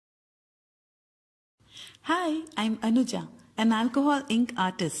Hi, I'm Anuja, an alcohol ink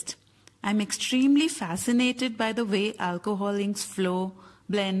artist. I'm extremely fascinated by the way alcohol inks flow,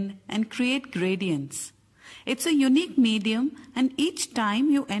 blend, and create gradients. It's a unique medium, and each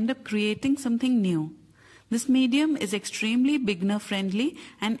time you end up creating something new. This medium is extremely beginner friendly,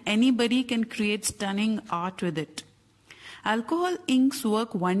 and anybody can create stunning art with it. Alcohol inks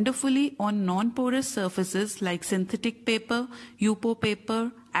work wonderfully on non-porous surfaces like synthetic paper, UPO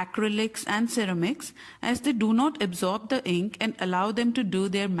paper, acrylics and ceramics, as they do not absorb the ink and allow them to do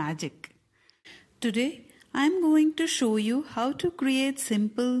their magic. Today, I am going to show you how to create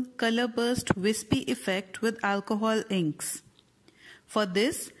simple color burst wispy effect with alcohol inks. For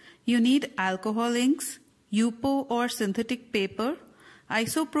this, you need alcohol inks, UPO or synthetic paper,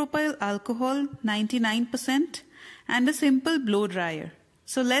 isopropyl alcohol 99%, and a simple blow dryer.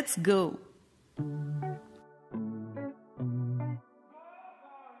 So let's go.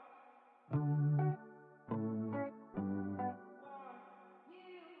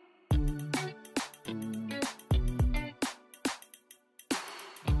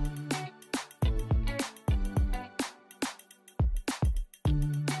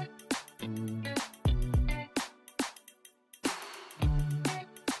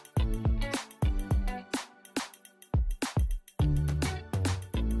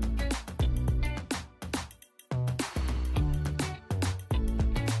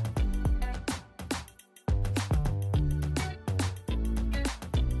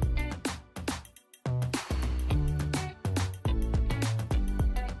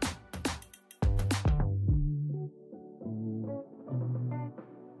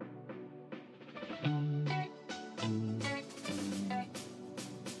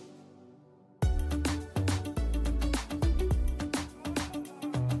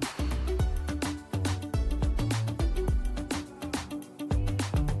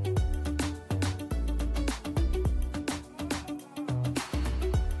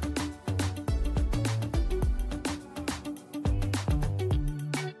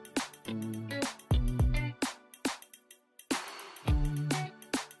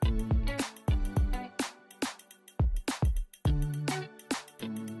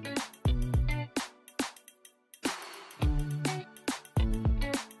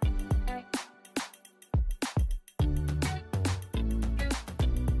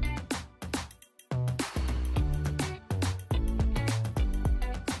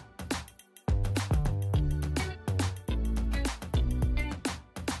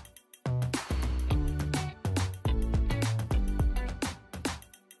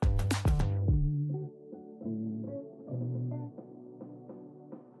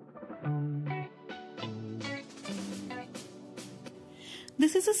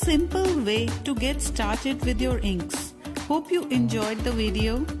 This is a simple way to get started with your inks. Hope you enjoyed the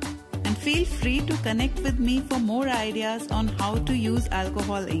video and feel free to connect with me for more ideas on how to use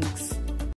alcohol inks.